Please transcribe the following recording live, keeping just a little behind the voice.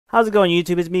How's it going,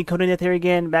 YouTube? It's me, Codeindeth here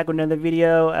again, back with another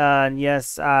video. And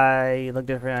yes, I look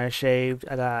different. I shaved.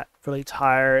 I got really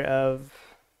tired of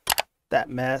that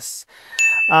mess.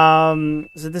 So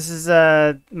this is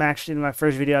actually my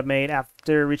first video I made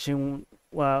after reaching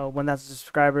 1,000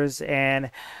 subscribers,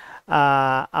 and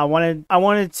I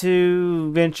wanted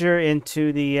to venture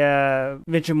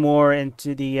more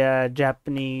into the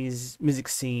Japanese music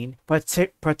scene,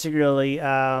 particularly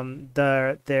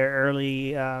their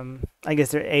early I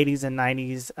guess their 80s and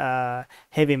 90s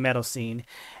heavy metal scene.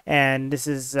 And this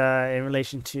is in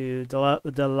relation to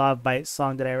the Love Bite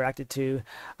song that I reacted to.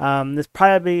 This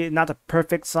probably not the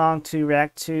perfect song to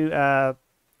react to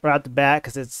right out the bat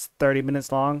because it's 30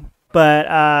 minutes long,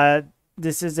 but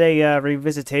this is a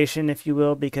revisitation, if you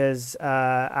will, because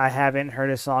I haven't heard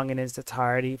a song in its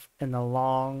entirety in a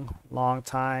long, long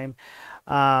time.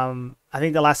 I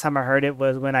think the last time I heard it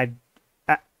was when I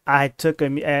took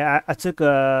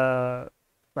a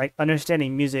like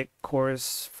understanding music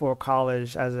course for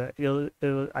college as I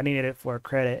needed it for a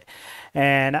credit,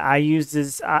 and I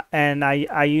used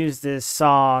I used this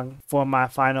song for my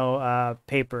final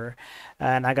paper,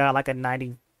 and I got like a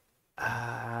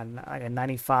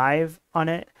 95 on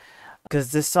it,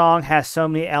 because this song has so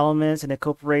many elements and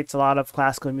incorporates a lot of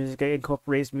classical music. It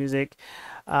incorporates music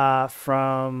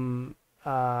from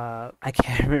I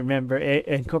can't remember. It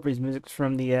incorporates music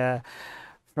from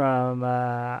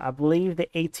I believe the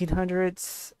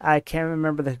 1800s. I can't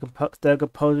remember the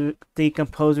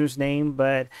composer's name,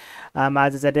 but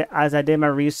as I did my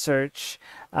research,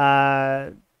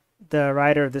 the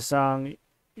writer of the song,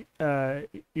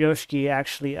 yoshiki,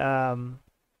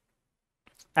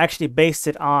 actually based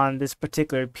it on this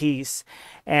particular piece,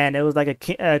 and it was like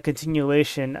a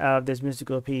continuation of this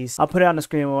musical piece. I'll put it on the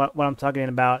screen what I'm talking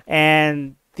about,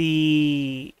 and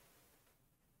the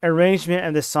arrangement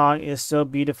of the song is so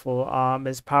beautiful.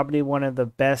 It's probably one of the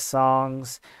best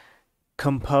songs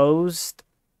composed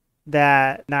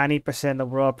that 90% of the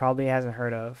world probably hasn't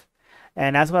heard of.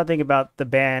 And that's what I think about the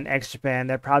band X Japan.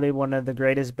 They're probably one of the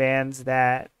greatest bands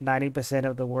that 90%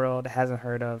 of the world hasn't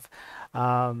heard of.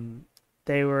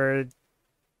 They were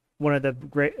one of the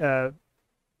great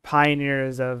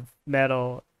pioneers of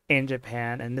metal in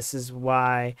Japan, and this is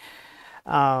why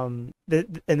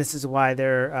this is why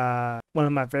they're one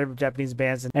of my favorite Japanese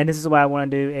bands, and this is why I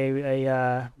want to do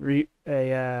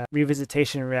a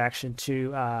revisitation reaction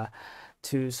to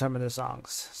some of the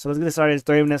songs. So let's get started. It's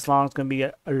 30 minutes long. It's going to be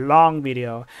a long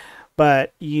video,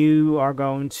 but you're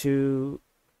going to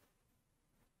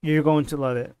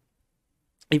love it.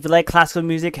 If you like classical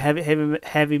music,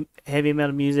 heavy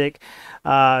metal music,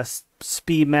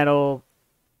 speed metal,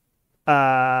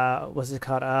 what's it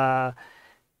called?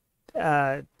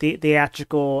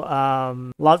 Theatrical,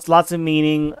 lots of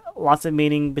meaning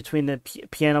between the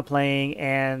piano playing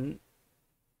and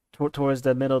towards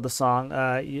the middle of the song.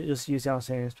 You'll see what I'm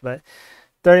saying. But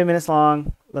 30 minutes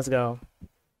long. Let's go.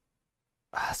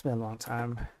 It's been a long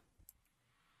time.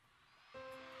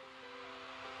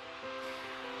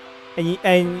 And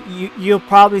you'll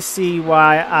probably see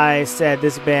why I said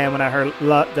this band when I heard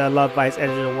the Love Bites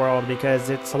Edge of the World, because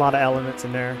it's a lot of elements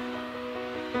in there.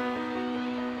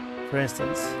 For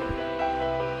instance,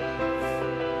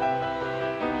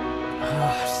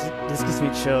 this gives me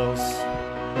chills.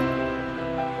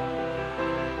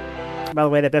 By the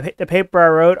way, the paper I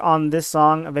wrote on this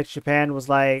song of X Japan was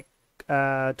like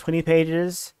 20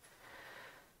 pages.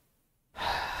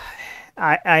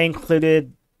 I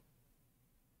included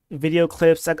video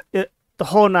clips, like the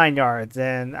whole 9 yards,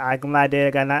 and I'm glad I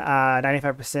did. I got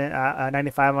 95%,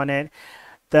 95 on it.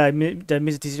 The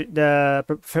music teacher,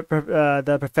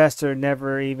 the professor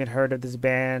never even heard of this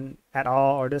band at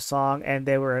all or this song, and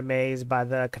they were amazed by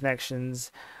the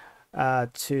connections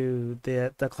to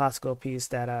the classical piece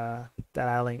that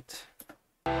I linked.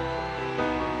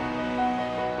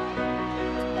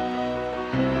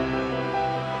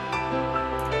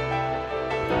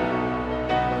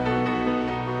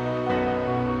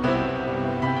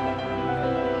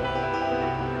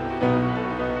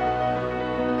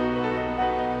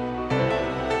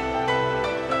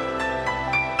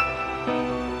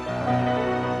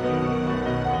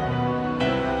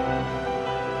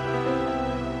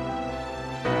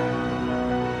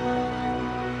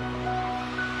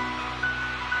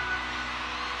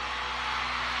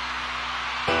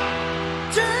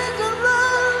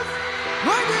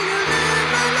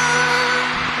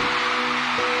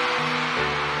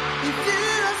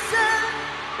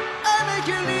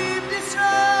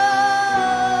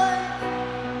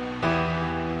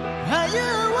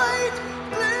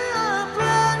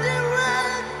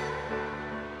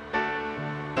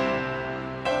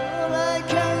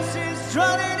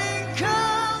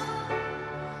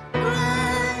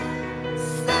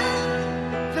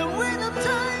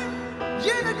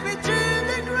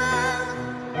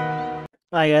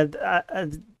 Like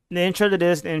the intro to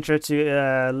this, the intro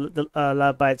to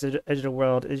Love Bites Edge of the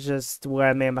World is just where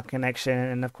I made my connection,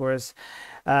 and of course,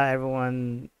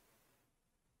 everyone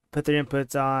put their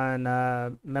inputs on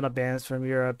metal bands from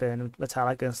Europe and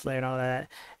Metallica and Slayer and all that.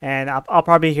 And I'll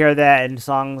probably hear that in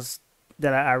songs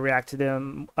that I react to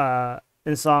them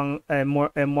in song and more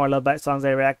Love Bite songs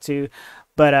I react to,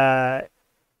 but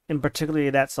in particularly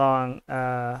that song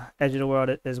Edge of the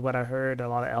World is what I heard a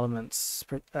lot of elements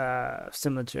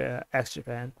similar to X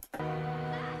Japan.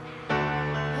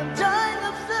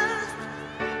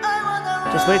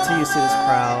 Just wait till you see this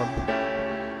crowd.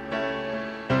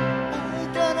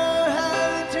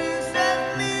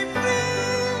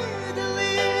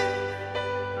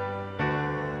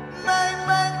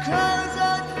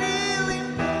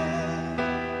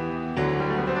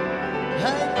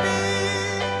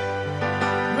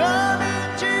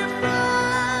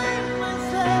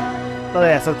 Oh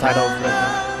yeah, subtitles.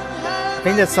 I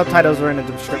think the subtitles were in the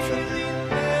description.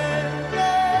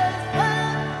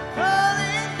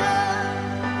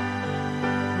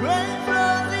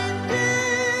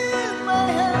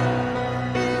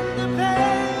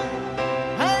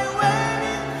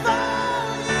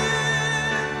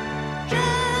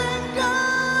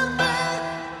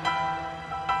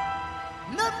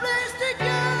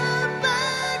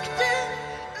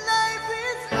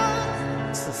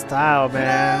 It's the style,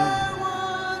 man.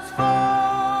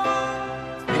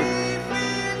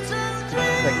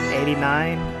 Like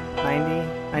 89,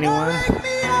 90, 91.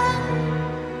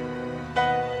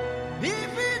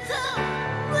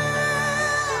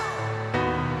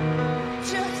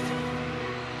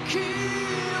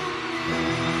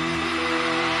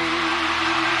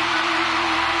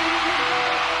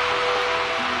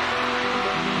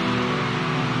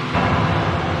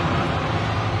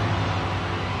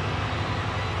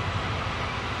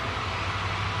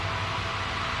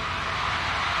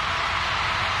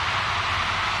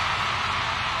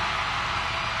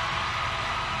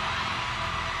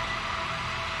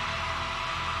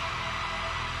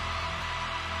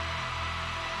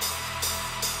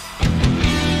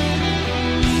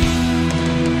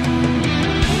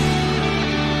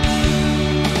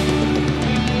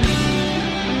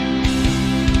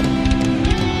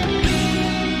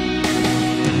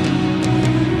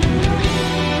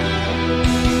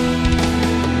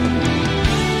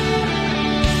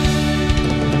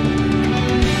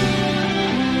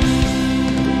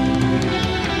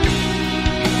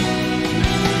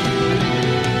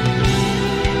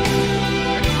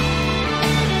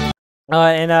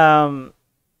 And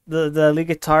the lead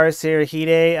guitarist here,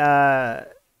 Hide, I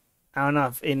don't know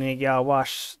if any of y'all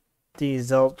watched the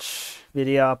Zilch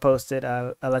video I posted,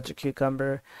 Electric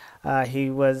Cucumber. He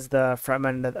was the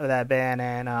frontman of that band,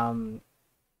 and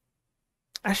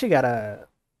actually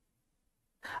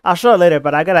I'll show it later,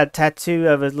 but I got a tattoo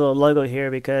of his little logo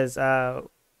here because I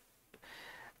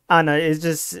don't know, it's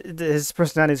just his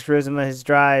personality, his charisma, his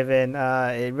drive, and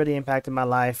it really impacted my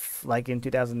life like in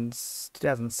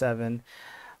 2007.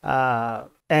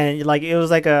 And like it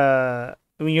was like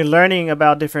when you're learning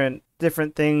about different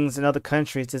things in other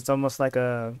countries, it's almost like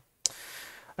a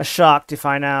shock to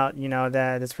find out, you know,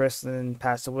 that this person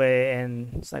passed away,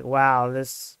 and it's like, wow,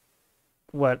 this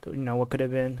what could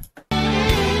have been.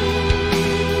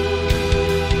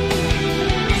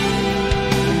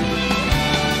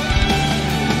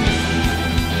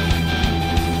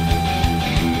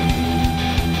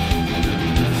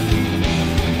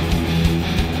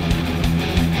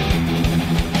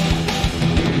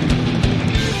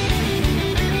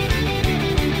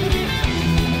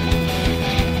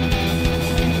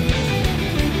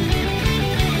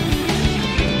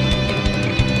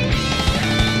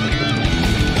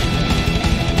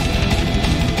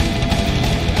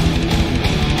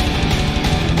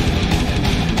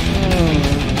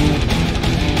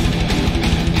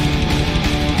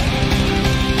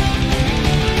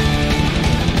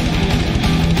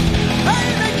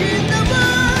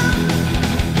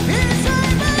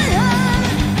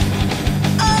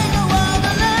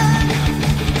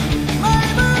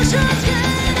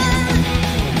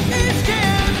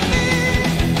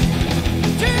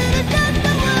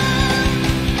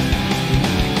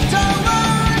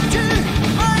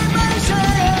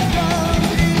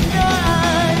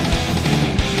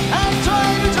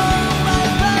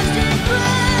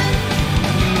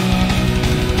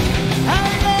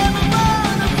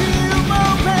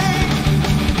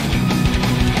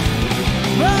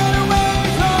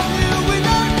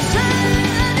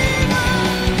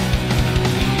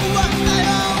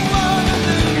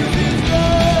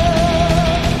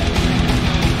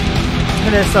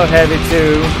 And it's so heavy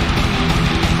too.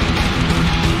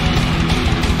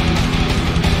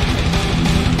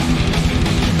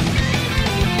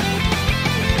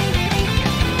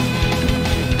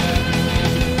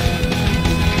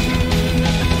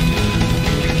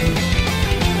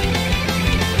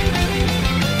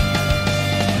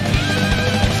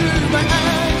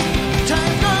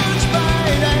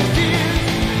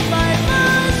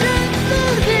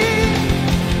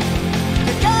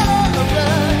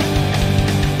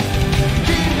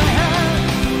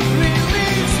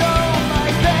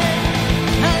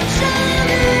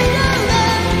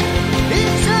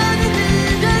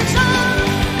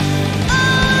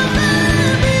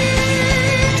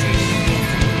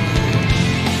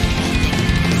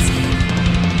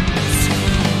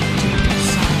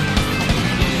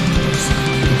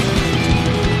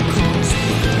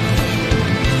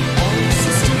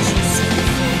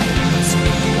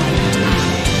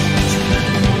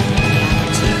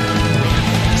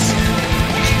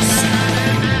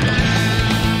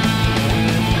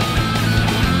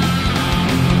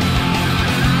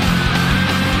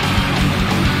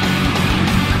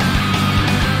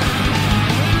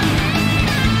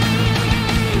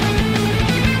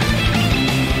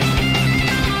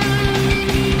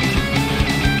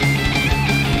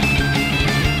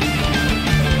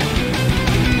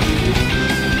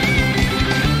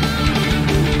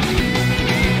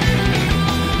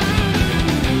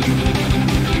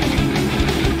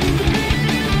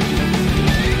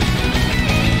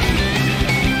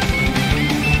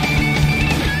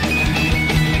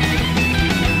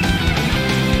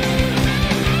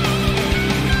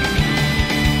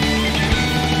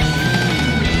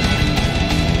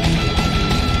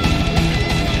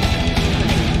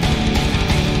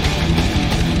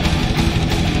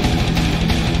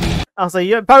 Also,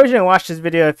 you probably shouldn't watch this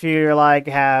video if you like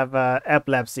have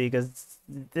epilepsy, because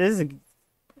this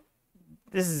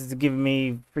is giving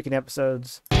me freaking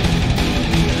episodes.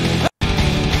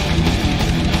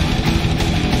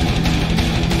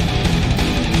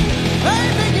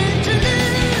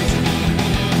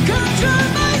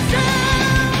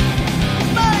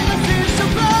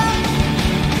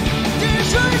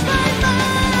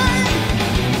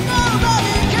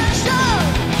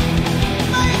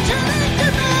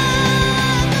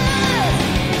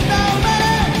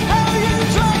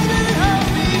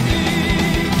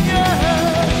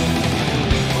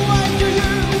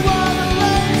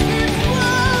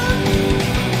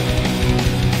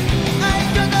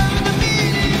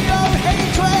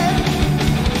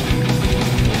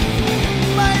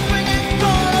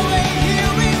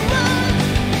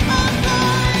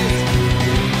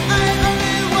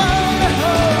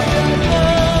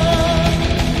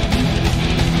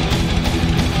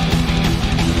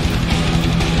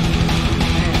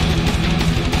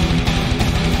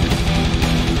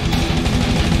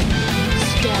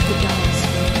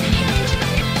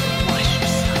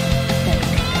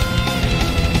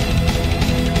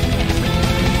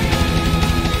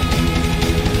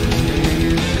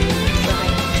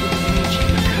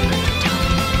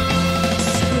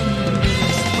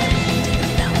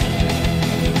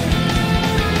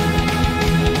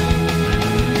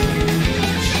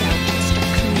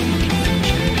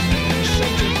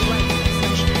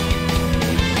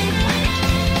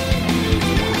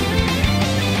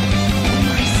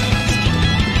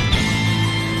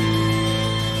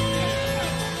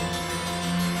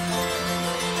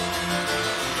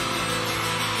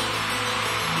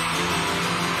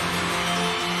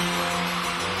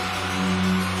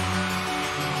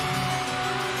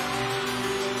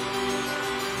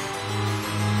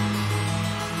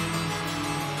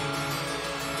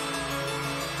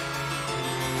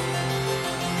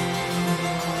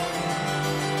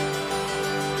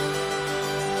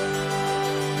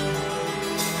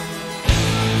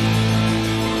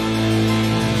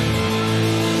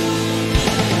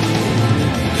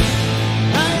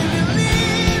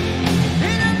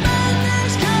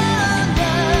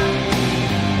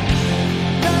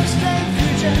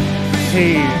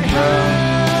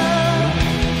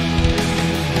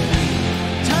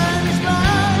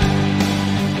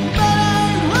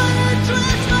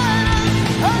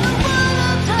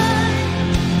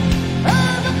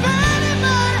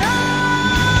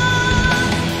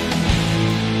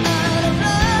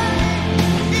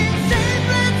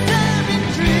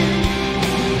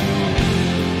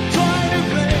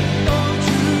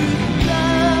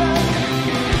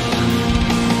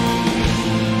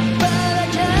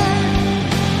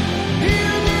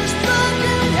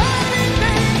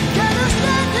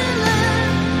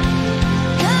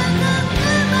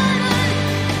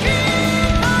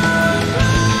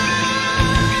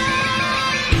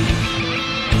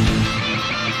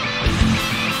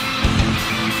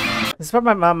 It's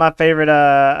probably my favorite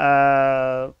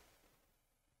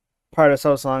part of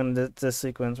Soul Song, this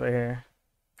sequence right here.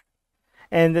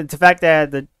 And the fact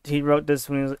that he wrote this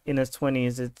when he was in his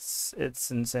 20s,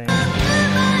 it's insane.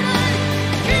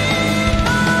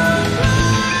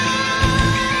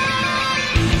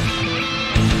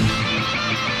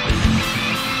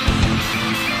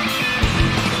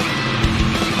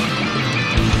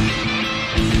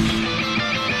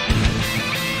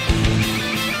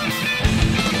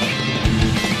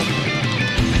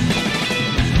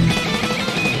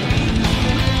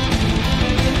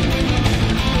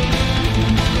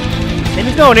 And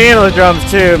he's going in on the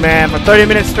drums too, man, for 30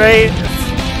 minutes straight.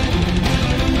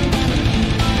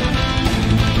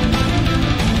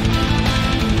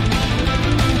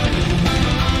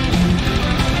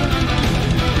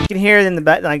 You can hear it in the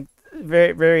back, like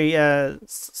very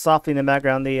softly in the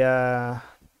background, the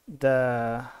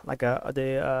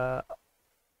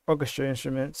orchestra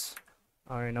instruments.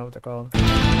 I already know what they're called.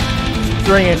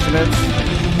 String instruments.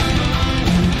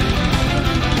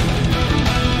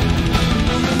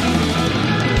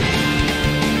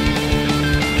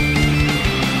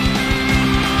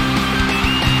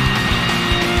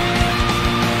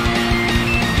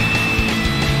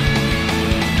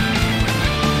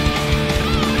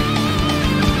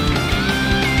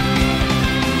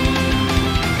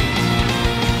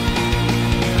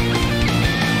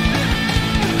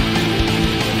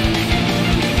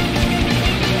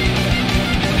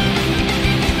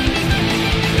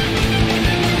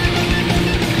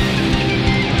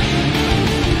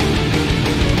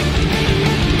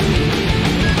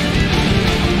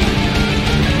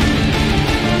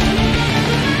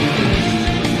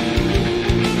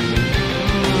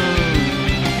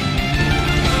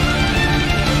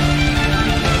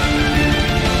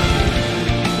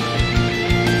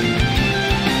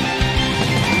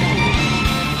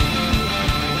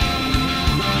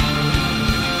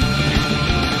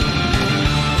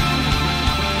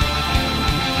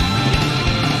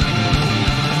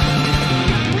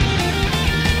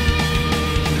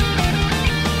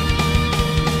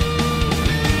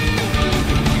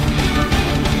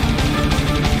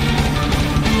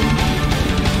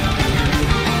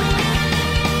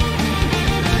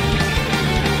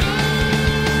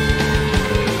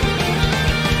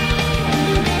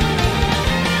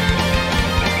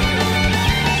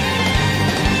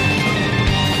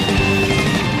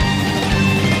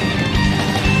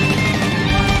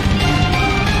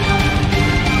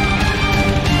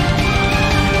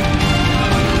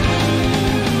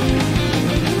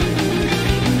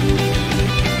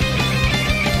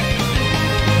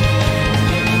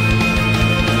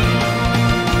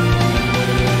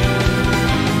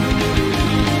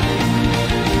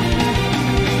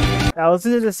 I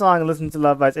listened to this song and listened to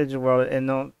Love Bites Edge of the World and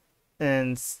don't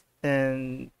and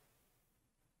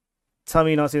tell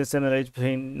me you don't see the similarities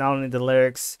between not only the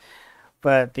lyrics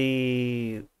but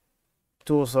the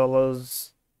dual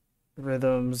solos,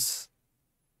 rhythms,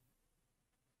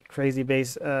 crazy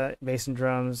bass and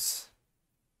drums,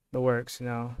 the works, you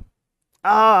know.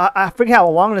 I forget how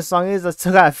long this song is. It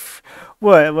took got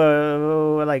what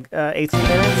like 18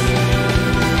 minutes.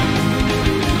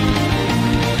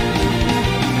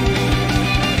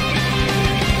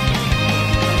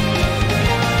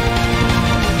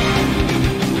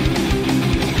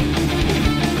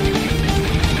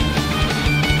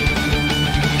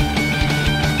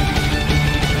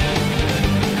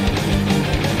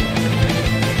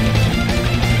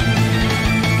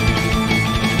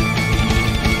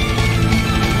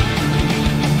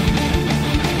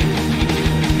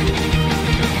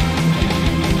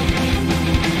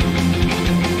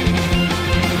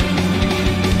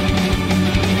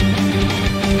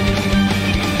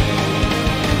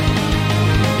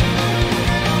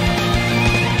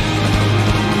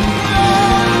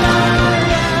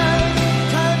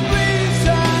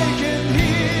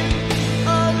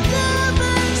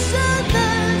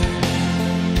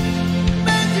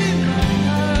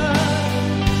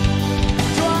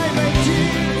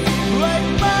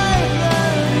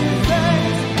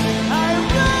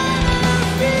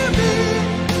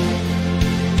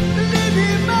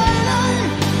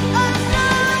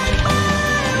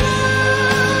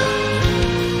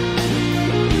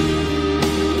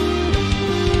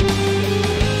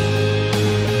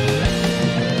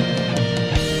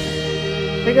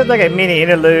 I think it's like a mini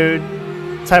interlude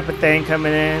type of thing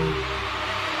coming in.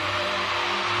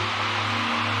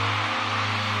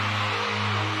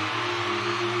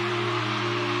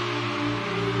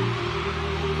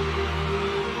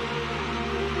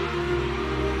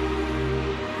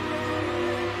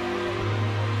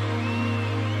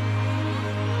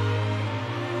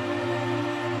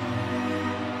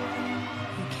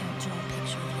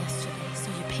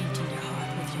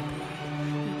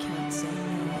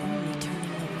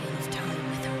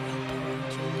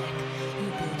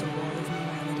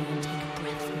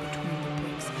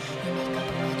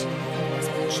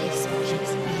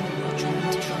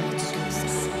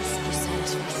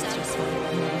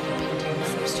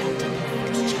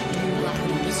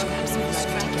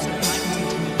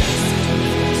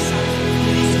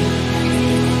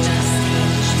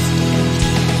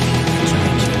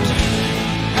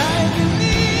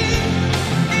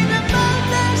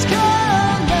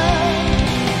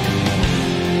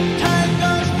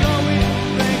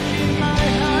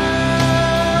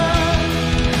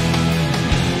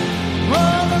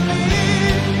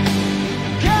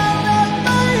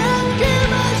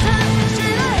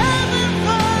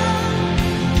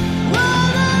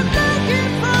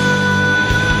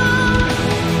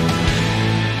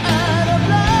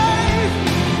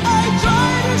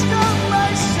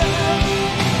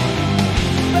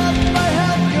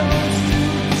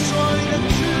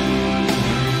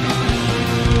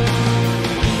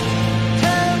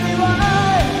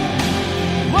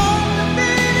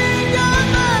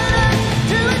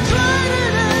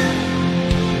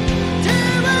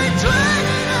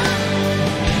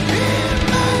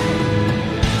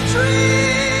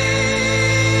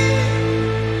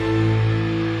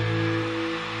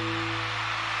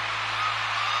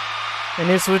 And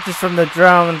it switches from the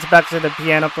drums back to the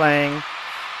piano playing.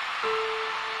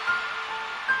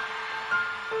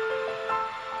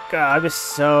 God, I'm just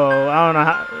so, I don't know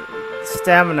how,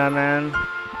 stamina, man.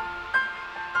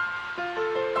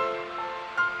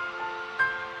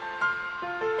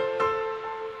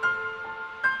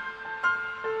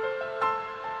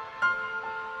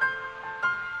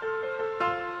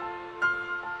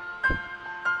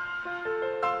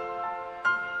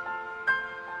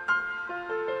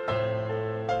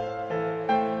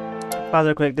 Pause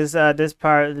real quick. This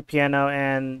part of the piano,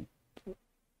 and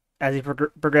as he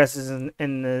progresses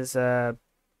in this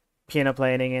piano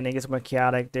playing and it gets more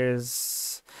chaotic,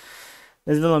 there's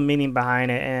a little meaning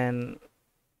behind it. And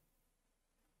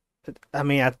I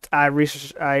mean, I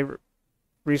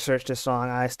researched this song,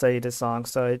 I studied this song,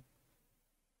 so it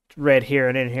read here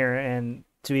and in here, and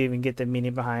to even get the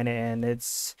meaning behind it. And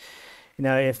it's, you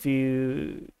know, if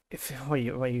you're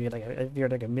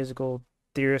like a musical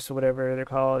theorists or whatever they're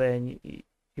called, and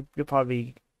you'll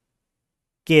probably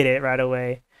get it right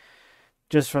away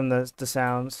just from the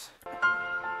sounds,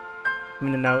 I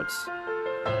mean the notes.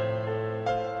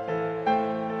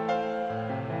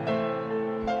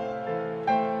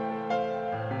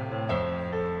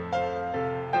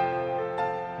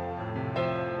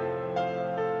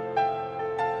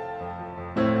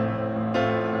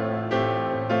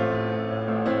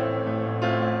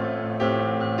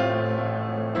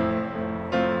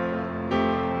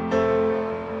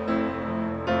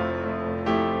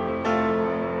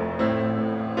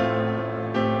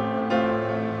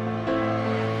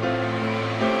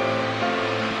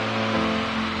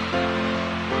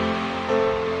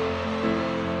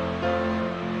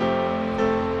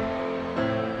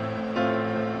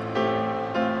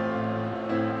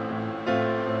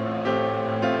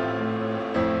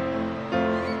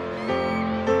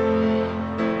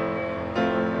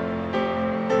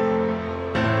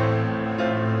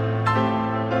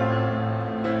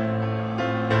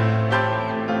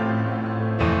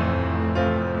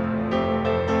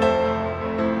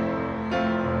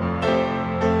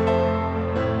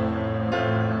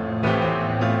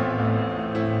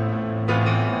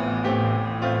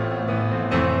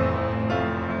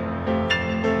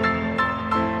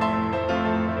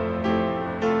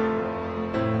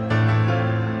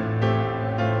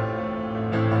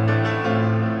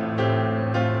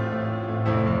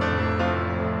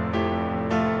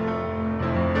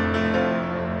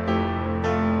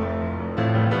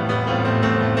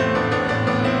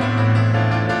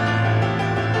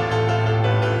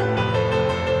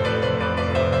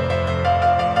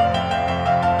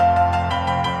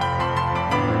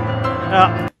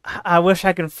 I wish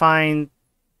I could find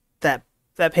that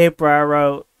paper I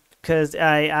wrote because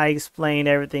I explained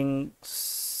everything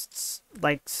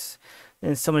like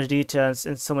in so much detail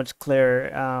and so much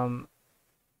clearer.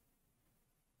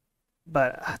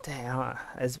 But dang,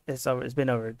 it's been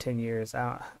over 10 years.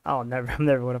 I'll never I'm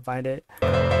never gonna find it.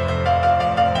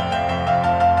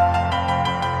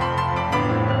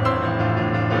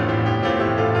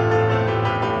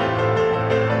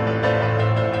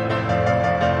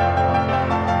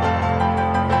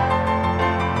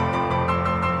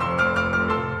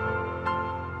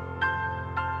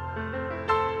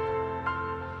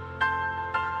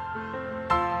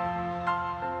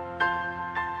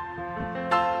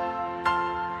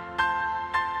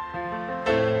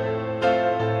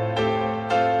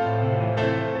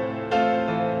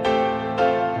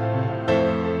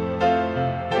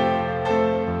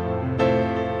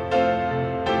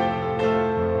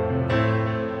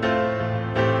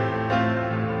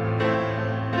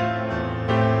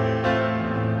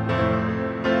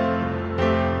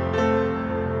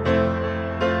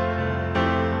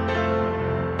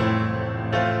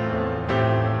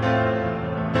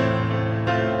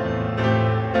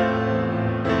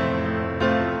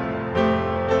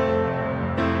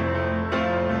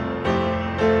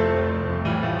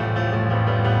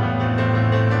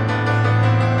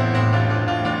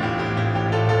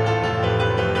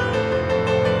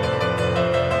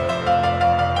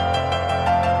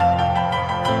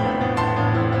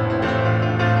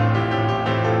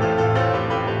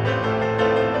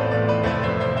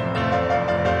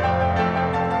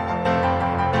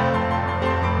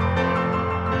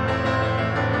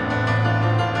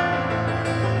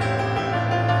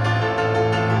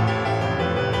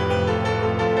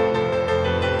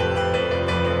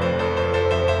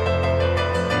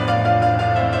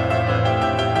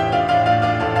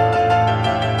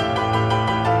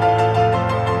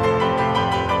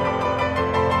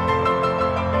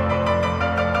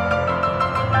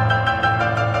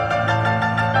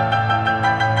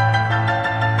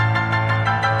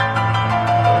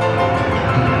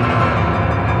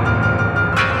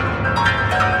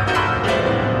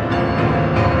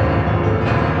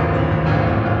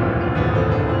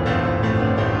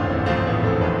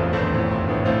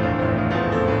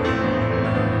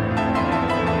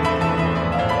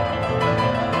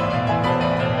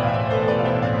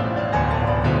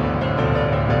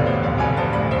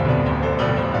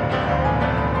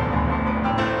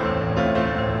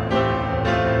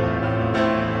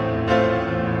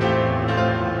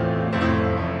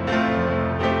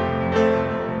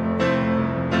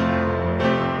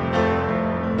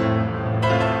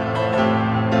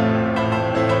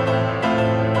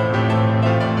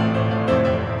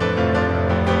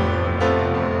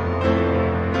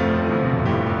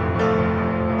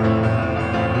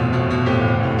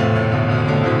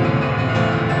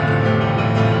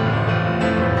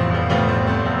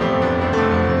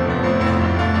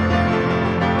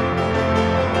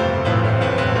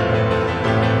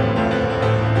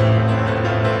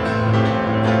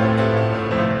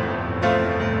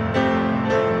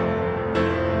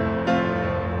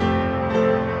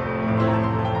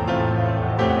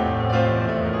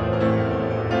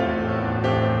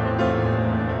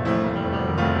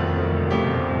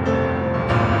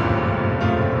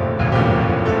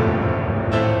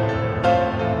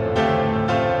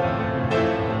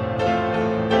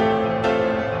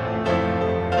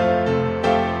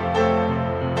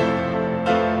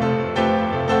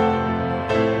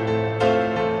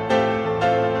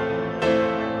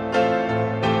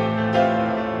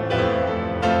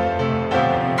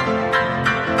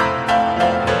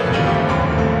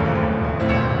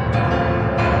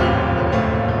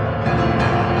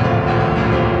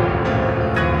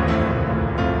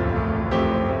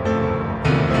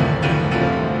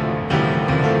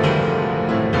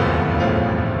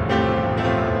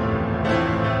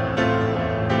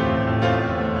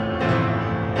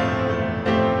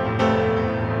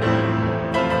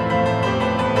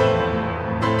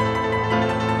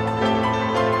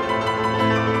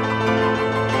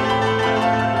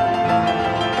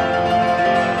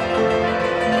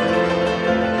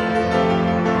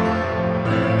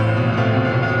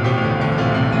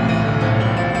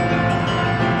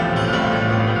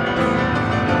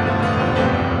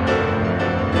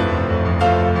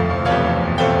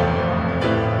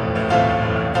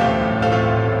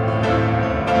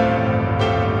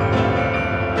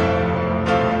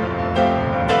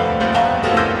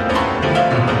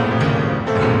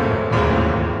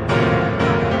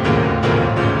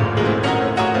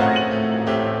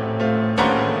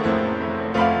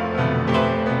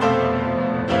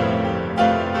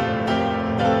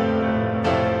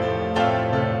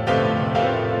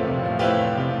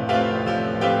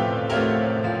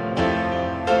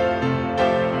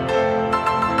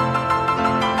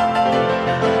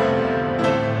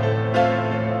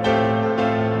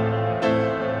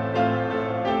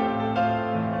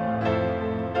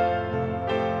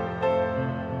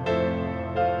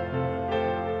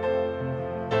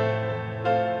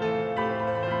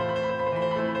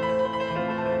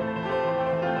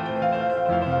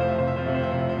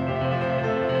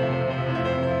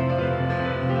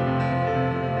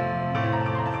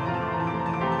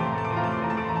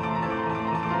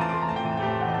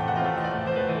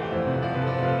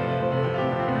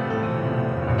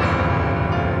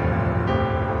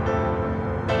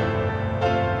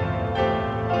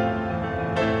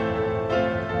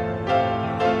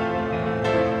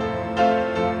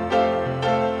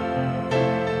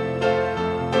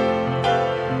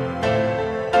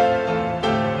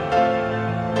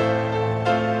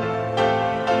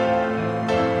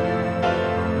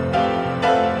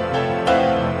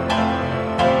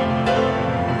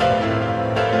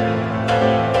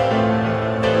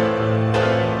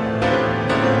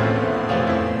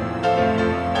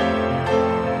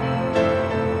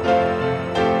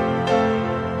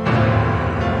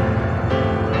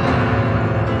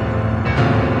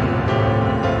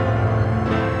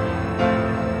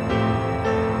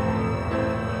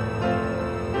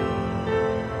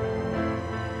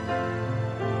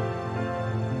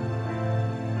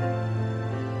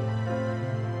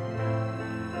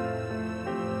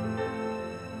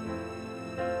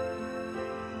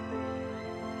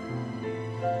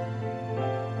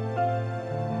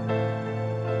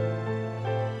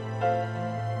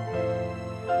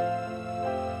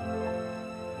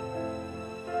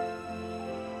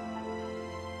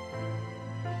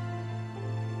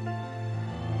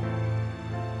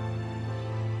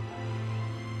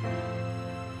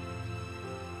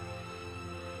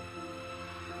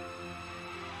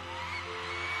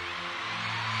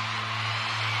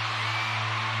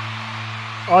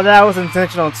 Oh, that was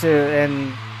intentional too.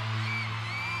 And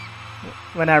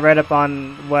when I read up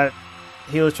on what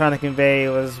he was trying to convey, it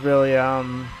was really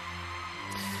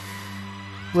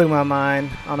blew my mind,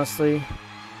 honestly.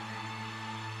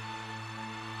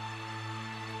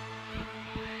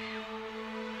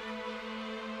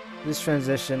 This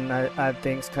transition, I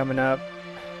think, is coming up,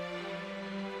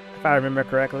 if I remember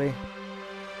correctly.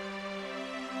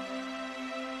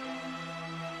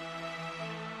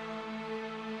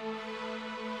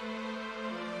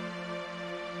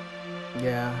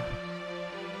 Yeah.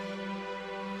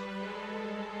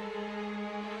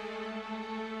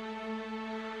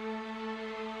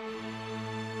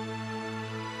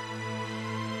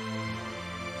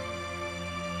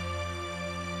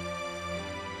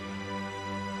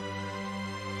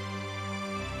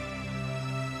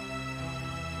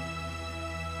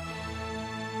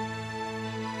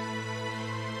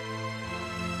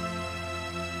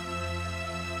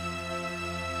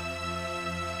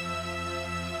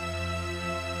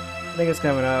 I think it's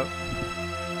coming up.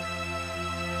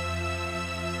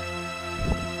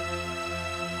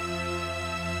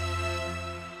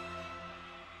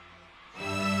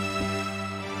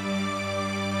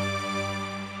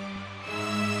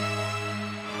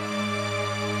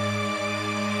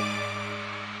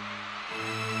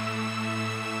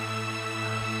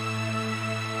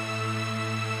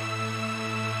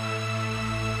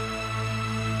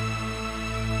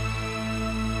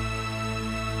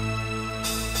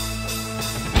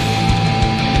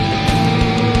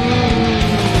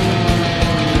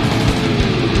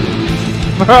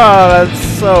 Bro, that's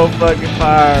so fucking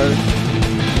fire.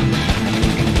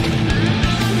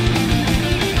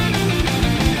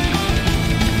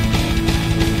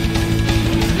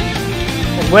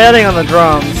 Wailing on the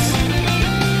drums.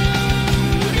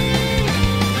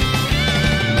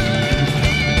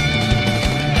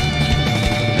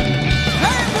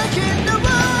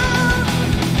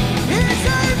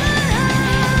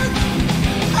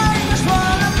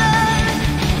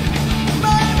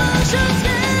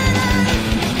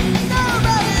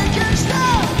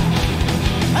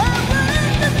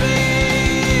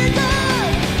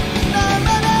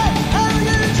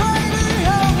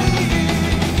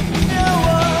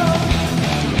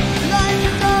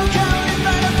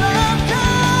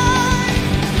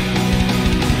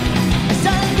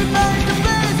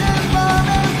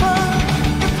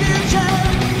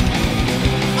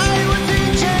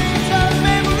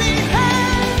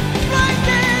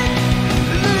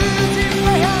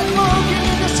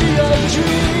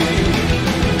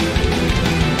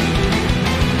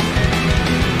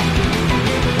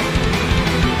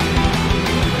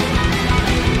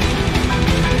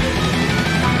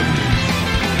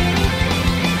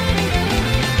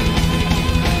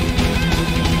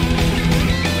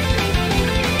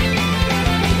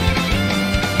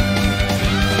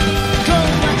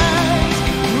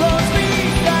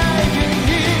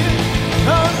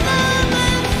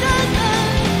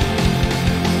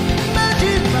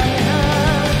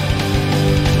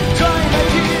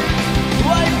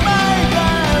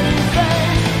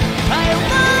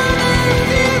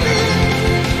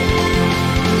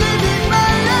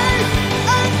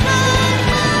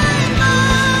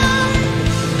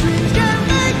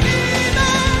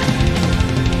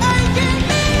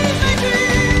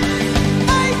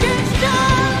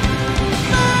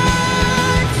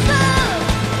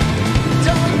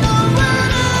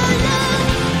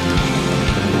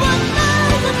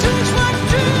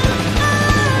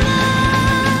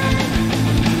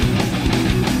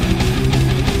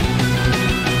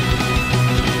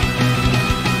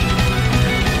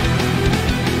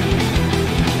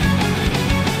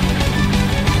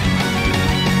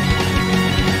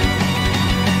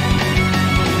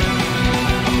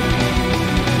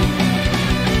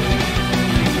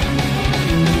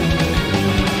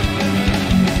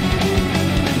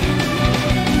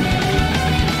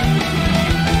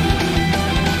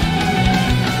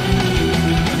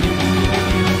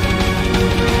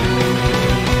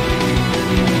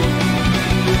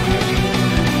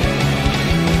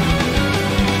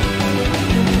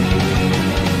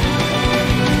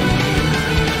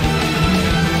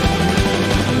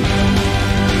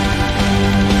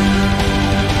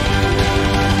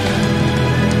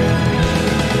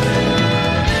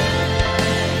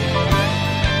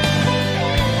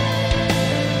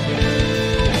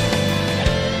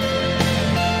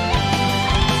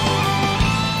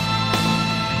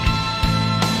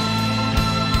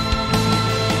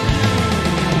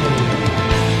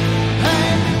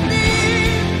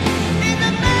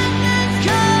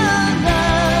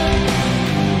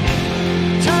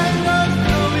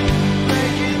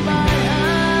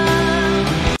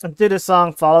 through the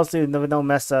song flawlessly with no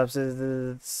mess ups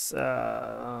is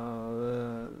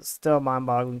still mind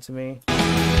boggling to me.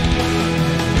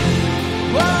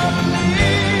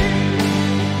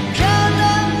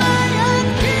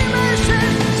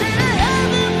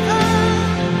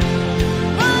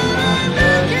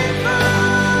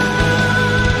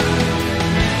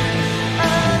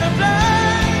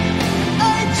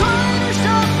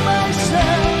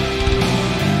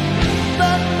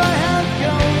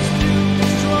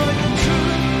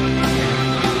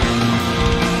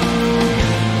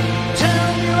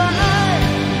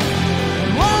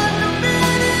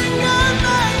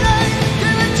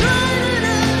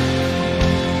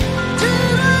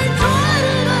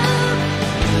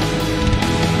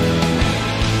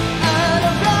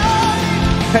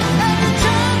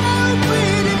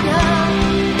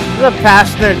 He's a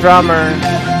passionate drummer.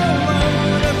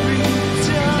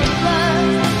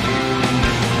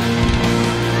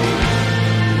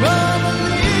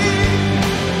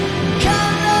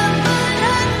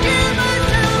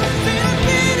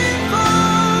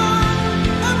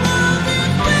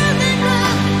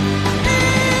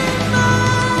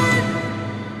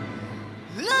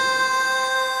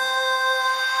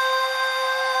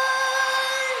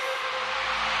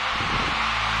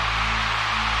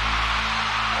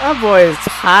 That boy is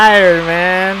tired,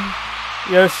 man.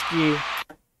 Yoshiki.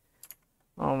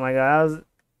 Oh my god. That was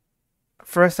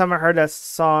first time I heard that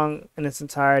song in its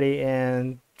entirety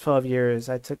in 12 years.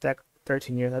 I took that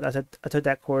 13 years. I took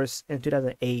that course in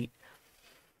 2008.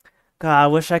 God, I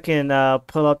wish I can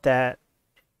pull up that,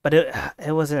 but it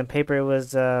wasn't in paper. It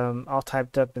was all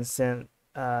typed up and sent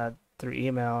through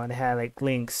email, and it had like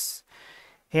links.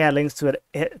 He had links to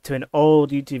an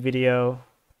old YouTube video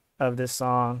of this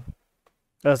song.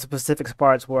 The specific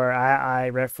parts where I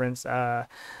reference that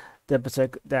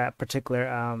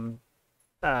particular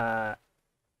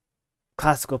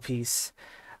classical piece.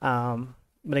 But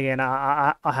again,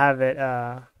 I'll have it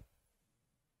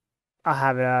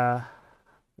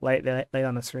late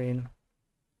on the screen.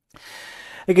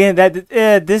 Again,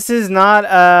 this is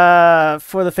not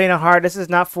for the faint of heart. This is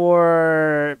not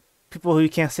for people who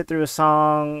can't sit through a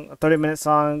song, a 30-minute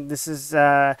song. This is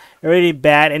a really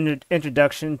bad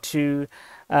introduction to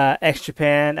X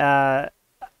Japan, a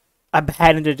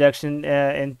bad introduction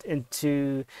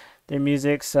into their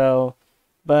music. So,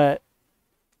 but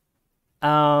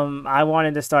I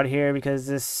wanted to start here because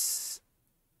this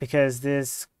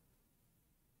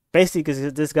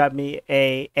got me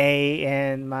a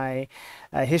in my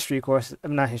history course.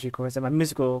 Not history course, in my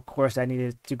musical course I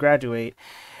needed to graduate,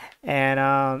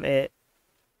 and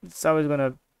it's always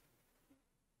gonna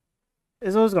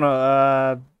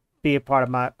be a part of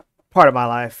my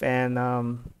life. And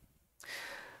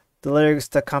the lyrics,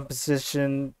 the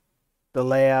composition, the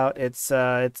layout, it's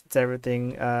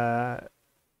everything. I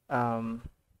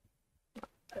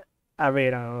really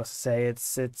don't know what to say.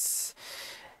 It's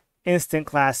instant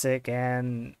classic,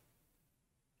 and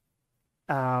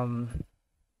I'll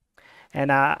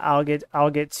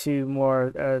get to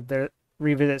more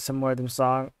revisit some more of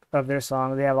their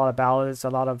songs. They have a lot of ballads, a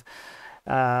lot of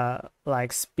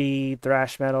like speed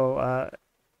thrash metal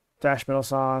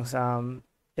songs.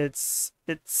 It's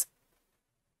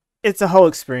a whole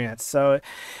experience. So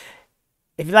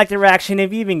if you like the reaction,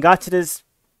 if you even got to this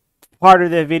part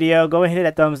of the video, go ahead and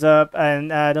hit that thumbs up, and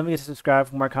don't forget to subscribe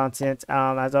for more content.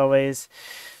 As always,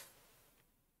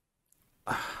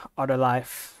 Art of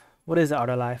Life. What is the Art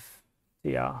of Life?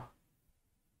 See y'all.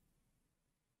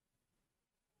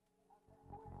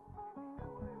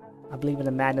 I believe in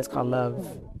a madness called love.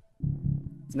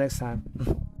 See you next time.